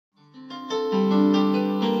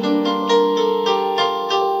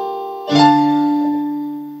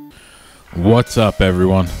What's up,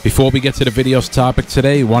 everyone? Before we get to the video's topic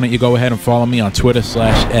today, why don't you go ahead and follow me on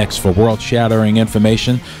Twitter/X for world-shattering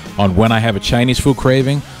information on when I have a Chinese food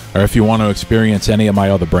craving, or if you want to experience any of my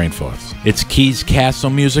other brain farts. It's Keys Castle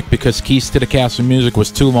Music, because Keys to the Castle Music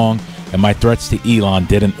was too long and my threats to Elon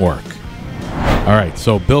didn't work. Alright,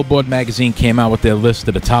 so Billboard magazine came out with their list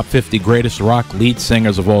of the top 50 greatest rock lead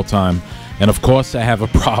singers of all time, and of course I have a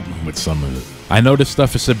problem with some of it. I know this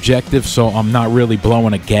stuff is subjective, so I'm not really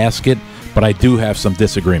blowing a gasket, but I do have some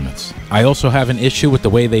disagreements. I also have an issue with the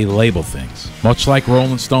way they label things. Much like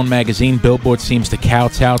Rolling Stone magazine, Billboard seems to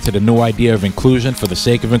kowtow to the new idea of inclusion for the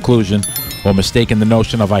sake of inclusion, or mistaking the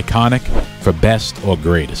notion of iconic for best or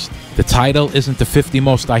greatest. The title isn't the 50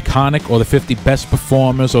 most iconic or the 50 best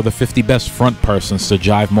performers or the 50 best front persons to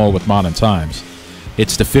jive more with modern times.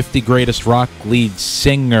 It's the 50 greatest rock lead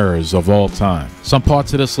singers of all time. Some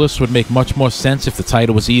parts of this list would make much more sense if the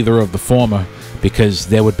title was either of the former, because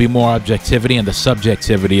there would be more objectivity in the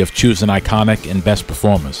subjectivity of choosing iconic and best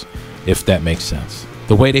performers, if that makes sense.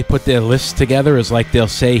 The way they put their lists together is like they'll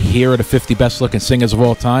say, here are the 50 best looking singers of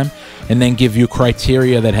all time, and then give you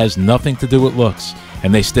criteria that has nothing to do with looks,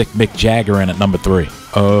 and they stick Mick Jagger in at number 3.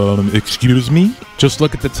 Excuse me? Just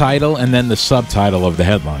look at the title and then the subtitle of the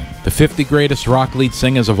headline. The 50 greatest rock lead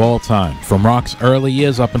singers of all time, from rock's early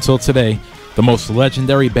years up until today, the most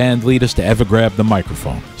legendary band leaders to ever grab the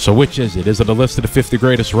microphone. So which is it? Is it a list of the 50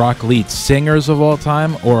 greatest rock lead singers of all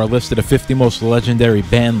time, or a list of the 50 most legendary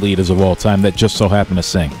band leaders of all time that just so happen to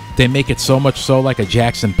sing? They make it so much so like a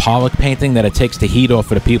Jackson Pollock painting that it takes the heat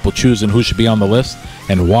off of the people choosing who should be on the list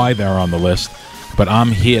and why they're on the list. But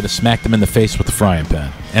I'm here to smack them in the face with the frying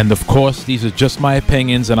pan. And of course, these are just my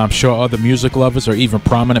opinions, and I'm sure other music lovers or even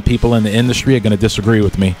prominent people in the industry are going to disagree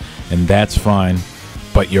with me, and that's fine,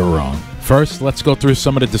 but you're wrong. First, let's go through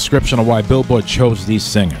some of the description of why Billboard chose these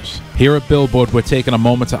singers. Here at Billboard, we're taking a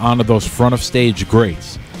moment to honor those front-of-stage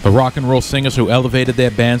greats, the rock and roll singers who elevated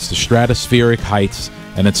their bands to stratospheric heights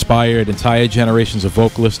and inspired entire generations of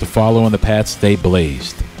vocalists to follow in the paths they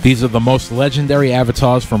blazed. These are the most legendary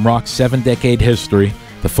avatars from rock's 7-decade history,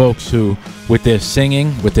 the folks who, with their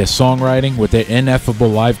singing, with their songwriting, with their ineffable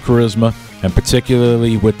live charisma, and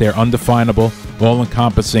particularly with their undefinable,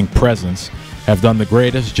 all-encompassing presence, have done the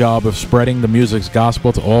greatest job of spreading the music's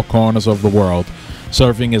gospel to all corners of the world,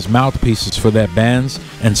 serving as mouthpieces for their bands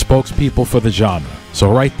and spokespeople for the genre.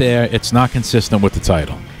 So right there, it's not consistent with the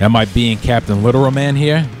title. Am I being Captain Literal Man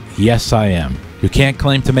here? Yes, I am. You can't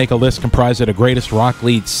claim to make a list comprised of the greatest rock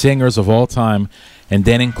lead singers of all time and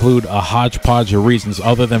then include a hodgepodge of reasons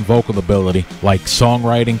other than vocal ability, like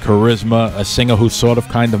songwriting, charisma, a singer who sort of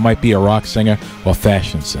kind of might be a rock singer, or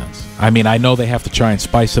fashion sense. I mean, I know they have to try and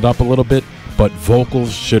spice it up a little bit, but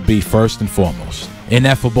vocals should be first and foremost.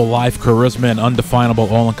 Ineffable live charisma and undefinable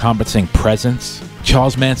all-encompassing presence.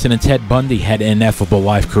 Charles Manson and Ted Bundy had ineffable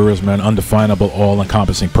live charisma and undefinable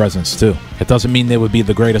all-encompassing presence too. It doesn't mean they would be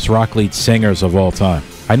the greatest rock lead singers of all time.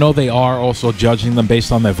 I know they are also judging them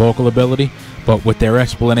based on their vocal ability, but with their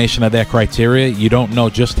explanation of their criteria, you don't know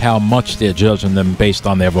just how much they're judging them based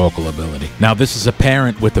on their vocal ability. Now, this is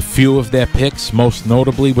apparent with a few of their picks, most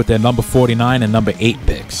notably with their number 49 and number 8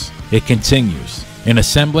 picks. It continues. In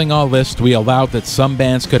assembling our list, we allowed that some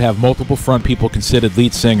bands could have multiple front people considered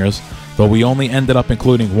lead singers, though we only ended up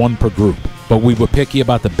including one per group. But we were picky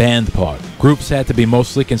about the band part. Groups had to be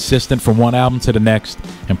mostly consistent from one album to the next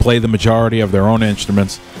and play the majority of their own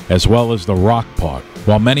instruments, as well as the rock part.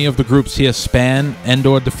 While many of the groups here span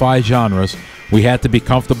and/or defy genres, we had to be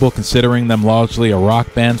comfortable considering them largely a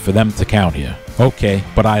rock band for them to count here. Okay,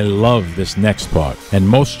 but I love this next part. And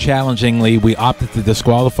most challengingly, we opted to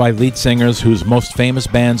disqualify lead singers whose most famous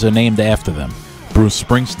bands are named after them. Bruce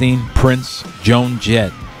Springsteen, Prince, Joan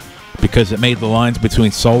Jett, because it made the lines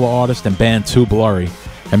between solo artist and band too blurry,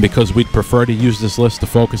 and because we'd prefer to use this list to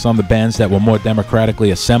focus on the bands that were more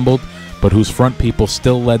democratically assembled, but whose front people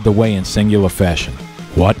still led the way in singular fashion.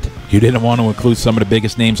 What? You didn't want to include some of the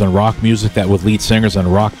biggest names in rock music that were lead singers in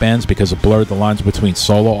rock bands because it blurred the lines between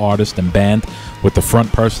solo artist and band, with the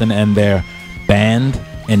front person and their band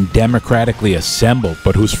and democratically assembled,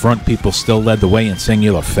 but whose front people still led the way in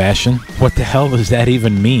singular fashion? What the hell does that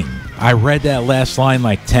even mean? I read that last line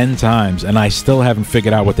like 10 times and I still haven't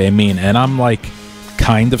figured out what they mean, and I'm like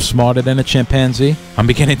kind of smarter than a chimpanzee. I'm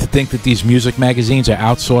beginning to think that these music magazines are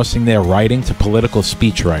outsourcing their writing to political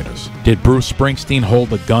speechwriters. Did Bruce Springsteen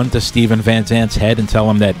hold a gun to Steven Van Zandt's head and tell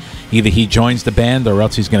him that either he joins the band or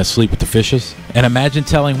else he's going to sleep with the fishes? And imagine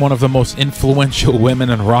telling one of the most influential women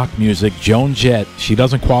in rock music, Joan Jett, she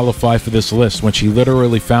doesn't qualify for this list when she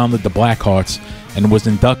literally founded the Blackhearts and was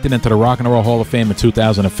inducted into the Rock and Roll Hall of Fame in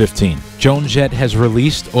 2015. Joan Jett has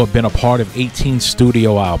released or been a part of 18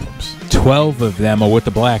 studio albums. 12 of them are with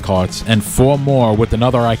the Blackhearts, and 4 more with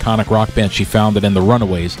another iconic rock band she founded in the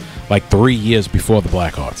Runaways like 3 years before the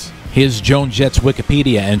Blackhearts. Here's Joan Jett's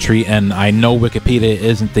Wikipedia entry, and I know Wikipedia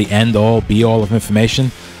isn't the end-all, be-all of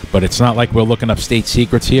information, but it's not like we're looking up state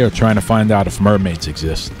secrets here or trying to find out if mermaids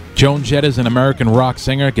exist. Joan Jett is an American rock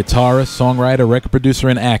singer, guitarist, songwriter, record producer,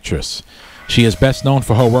 and actress. She is best known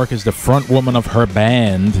for her work as the front woman of her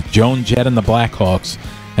band, Joan Jett and the Blackhawks,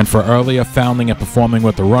 and for earlier founding and performing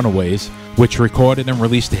with the Runaways, which recorded and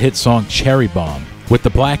released the hit song Cherry Bomb. With the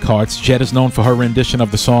Blackhearts, Jett is known for her rendition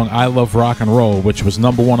of the song I Love Rock and Roll, which was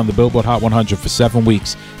 #1 on the Billboard Hot 100 for 7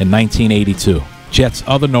 weeks in 1982. Jett's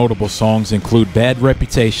other notable songs include Bad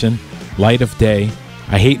Reputation, Light of Day,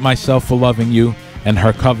 I Hate Myself for Loving You, and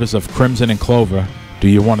her covers of Crimson and Clover, Do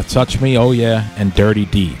You Want to Touch Me, Oh Yeah, and Dirty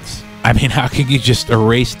Deeds. I mean, how can you just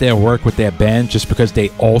erase their work with their band just because they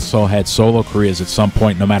also had solo careers at some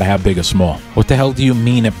point, no matter how big or small? What the hell do you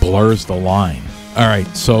mean it blurs the line?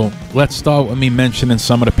 Alright, so let's start with me mentioning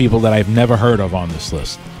some of the people that I've never heard of on this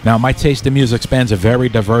list. Now, my taste in music spans a very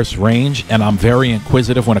diverse range, and I'm very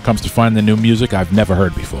inquisitive when it comes to finding new music I've never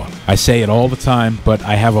heard before. I say it all the time, but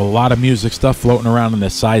I have a lot of music stuff floating around in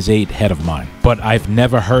this size 8 head of mine. But I've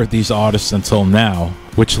never heard these artists until now,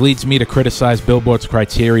 which leads me to criticize Billboard's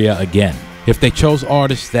criteria again. If they chose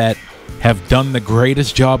artists that have done the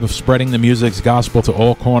greatest job of spreading the music's gospel to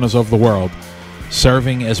all corners of the world,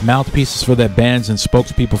 serving as mouthpieces for their bands and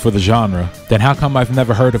spokespeople for the genre, then how come I've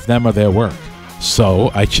never heard of them or their work?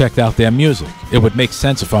 So I checked out their music. It would make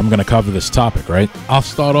sense if I'm going to cover this topic, right? I'll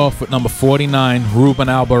start off with number 49, Ruben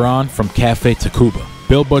Albarrán from Café Tacuba.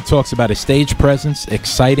 Billboard talks about his stage presence,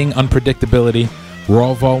 exciting unpredictability,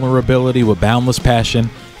 raw vulnerability with boundless passion,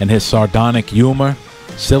 and his sardonic humor,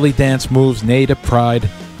 silly dance moves, native pride,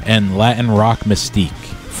 and Latin rock mystique.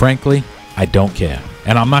 Frankly, I don't care.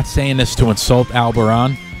 And I'm not saying this to insult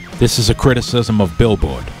Albarrán. This is a criticism of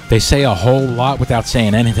Billboard. They say a whole lot without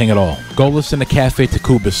saying anything at all. Go listen to Café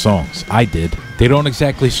Tacuba's songs. I did. They don't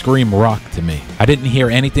exactly scream rock to me. I didn't hear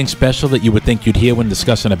anything special that you would think you'd hear when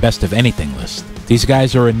discussing a best of anything list. These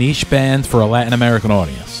guys are a niche band for a Latin American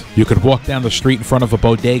audience. You could walk down the street in front of a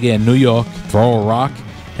bodega in New York, throw a rock,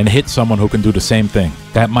 and hit someone who can do the same thing.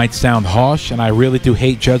 That might sound harsh, and I really do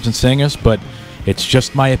hate judging singers, but it's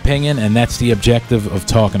just my opinion, and that's the objective of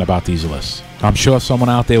talking about these lists. I'm sure someone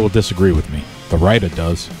out there will disagree with me. The writer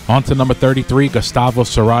does. On to number 33, Gustavo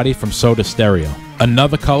Cerati from Soda Stereo.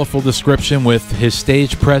 Another colorful description with his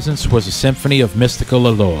stage presence was a symphony of mystical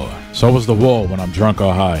allure. So was The Wall when I'm drunk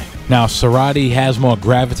or high. Now, Cerati has more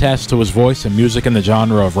gravitas to his voice and music in the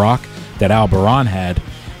genre of rock that Albarrán had,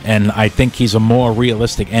 and I think he's a more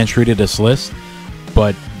realistic entry to this list,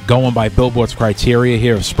 but going by Billboard's criteria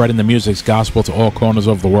here of spreading the music's gospel to all corners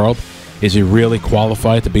of the world, is he really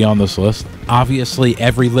qualified to be on this list? Obviously,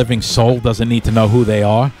 every living soul doesn't need to know who they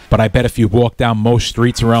are, but I bet if you walk down most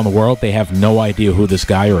streets around the world, they have no idea who this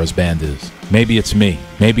guy or his band is. Maybe it's me.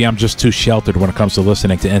 Maybe I'm just too sheltered when it comes to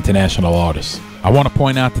listening to international artists. I want to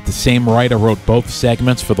point out that the same writer wrote both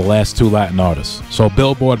segments for the last 2 Latin artists. So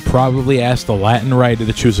Billboard probably asked the Latin writer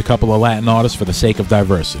to choose a couple of Latin artists for the sake of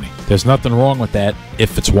diversity. There's nothing wrong with that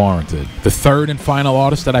if it's warranted. The third and final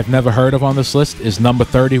artist that I've never heard of on this list is number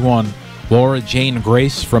 31, Laura Jane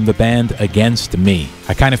Grace from the band Against Me.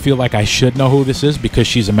 I kind of feel like I should know who this is because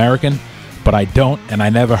she's American, but I don't, and I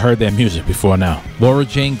never heard their music before now. Laura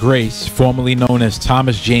Jane Grace, formerly known as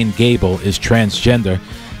Thomas Jane Gable, is transgender,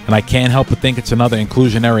 and I can't help but think it's another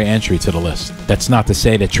inclusionary entry to the list. That's not to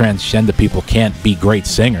say that transgender people can't be great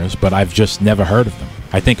singers, but I've just never heard of them.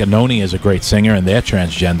 I think Anoni is a great singer and they're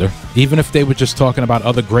transgender. Even if they were just talking about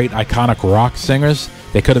other great iconic rock singers,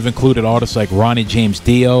 they could have included artists like Ronnie James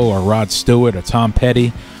Dio or Rod Stewart or Tom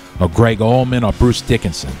Petty or Greg Allman or Bruce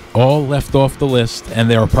Dickinson. All left off the list, and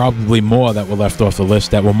there are probably more that were left off the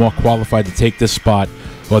list that were more qualified to take this spot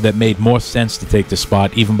or that made more sense to take this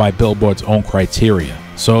spot even by Billboard's own criteria.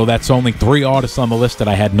 So that's only 3 artists on the list that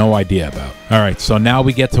I had no idea about. Alright, so now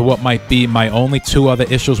we get to what might be my only 2 other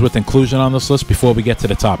issues with inclusion on this list before we get to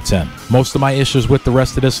the top 10. Most of my issues with the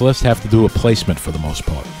rest of this list have to do with placement for the most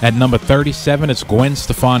part. At number 37, it's Gwen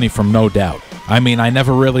Stefani from No Doubt. I mean, I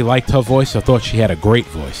never really liked her voice. I thought she had a great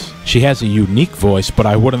voice. She has a unique voice, but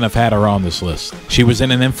I wouldn't have had her on this list. She was in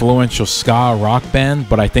an influential ska rock band,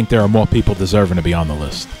 but I think there are more people deserving to be on the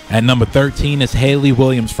list. At number 13 is Hayley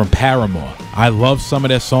Williams from Paramore. I love some of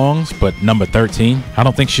their songs, but number 13, I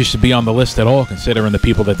don't think she should be on the list at all, considering the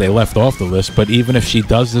people that they left off the list. But even if she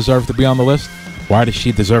does deserve to be on the list, why does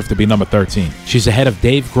she deserve to be number 13? She's ahead of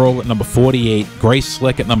Dave Grohl at number 48, Grace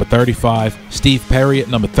Slick at number 35, Steve Perry at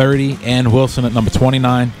number 30, Ann Wilson at number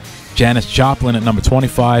 29, Janis Joplin at number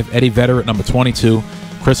 25, Eddie Vedder at number 22,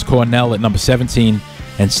 Chris Cornell at number 17,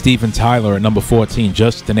 and Steven Tyler at number 14,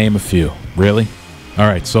 just to name a few. Really?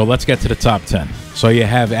 Alright, so let's get to the top 10. So you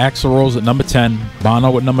have Axl Rose at number 10,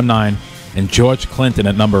 Bono at number 9, and George Clinton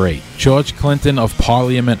at number 8. George Clinton of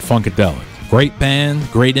Parliament Funkadelic. Great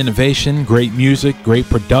band, great innovation, great music, great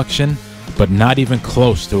production, but not even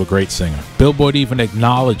close to a great singer. Billboard even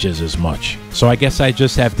acknowledges as much. So I guess I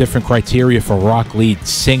just have different criteria for rock lead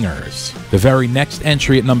singers. The very next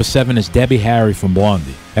entry at number 7 is Debbie Harry from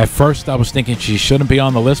Blondie. At first I was thinking she shouldn't be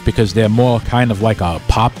on the list because they're more kind of like a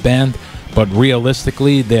pop band, but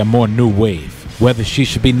realistically they're more new wave. Whether she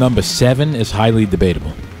should be number 7 is highly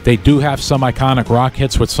debatable. They do have some iconic rock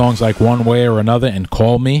hits with songs like One Way or Another and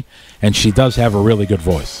Call Me, and she does have a really good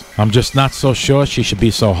voice. I'm just not so sure she should be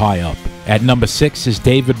so high up. At number 6 is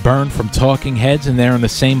David Byrne from Talking Heads, and they're in the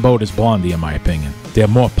same boat as Blondie in my opinion. They're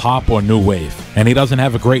more pop or new wave, and he doesn't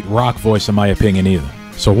have a great rock voice in my opinion either.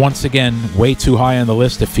 So once again, way too high on the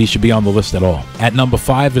list if he should be on the list at all. At number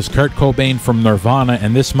 5 is Kurt Cobain from Nirvana,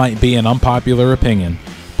 and this might be an unpopular opinion,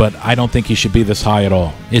 but I don't think he should be this high at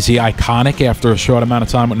all. Is he iconic after a short amount of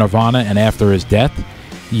time with Nirvana and after his death?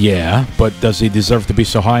 Yeah, but does he deserve to be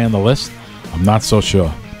so high on the list? I'm not so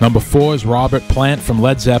sure. Number 4 is Robert Plant from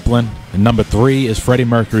Led Zeppelin, and number 3 is Freddie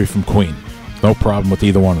Mercury from Queen. No problem with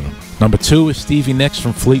either one of them. Number 2 is Stevie Nicks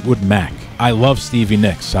from Fleetwood Mac. I love Stevie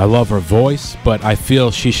Nicks. I love her voice, but I feel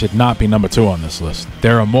she should not be number 2 on this list.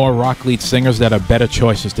 There are more rock lead singers that are better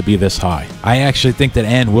choices to be this high. I actually think that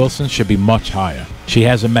Ann Wilson should be much higher. She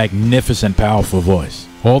has a magnificent, powerful voice.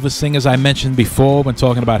 All the singers I mentioned before when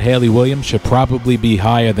talking about Hayley Williams should probably be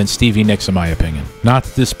higher than Stevie Nicks in my opinion. Not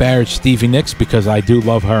to disparage Stevie Nicks because I do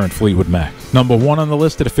love her and Fleetwood Mac. Number 1 on the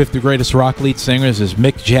list of the 50 greatest rock lead singers is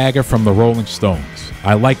Mick Jagger from the Rolling Stones.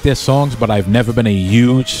 I like their songs, but I've never been a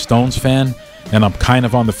huge Stones fan, and I'm kind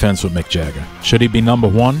of on the fence with Mick Jagger. Should he be number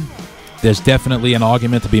 1? There's definitely an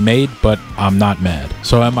argument to be made, but I'm not mad.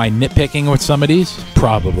 So am I nitpicking with some of these?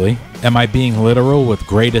 Probably. Am I being literal with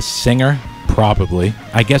greatest singer? Probably.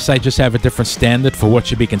 I guess I just have a different standard for what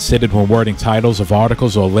should be considered when wording titles of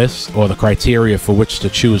articles or lists, or the criteria for which to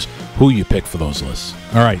choose who you pick for those lists.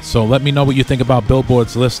 Alright, so let me know what you think about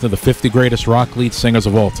Billboard's list of the 50 greatest rock lead singers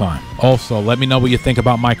of all time. Also, let me know what you think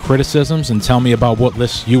about my criticisms and tell me about what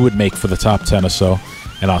lists you would make for the top 10 or so,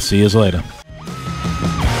 and I'll see you later.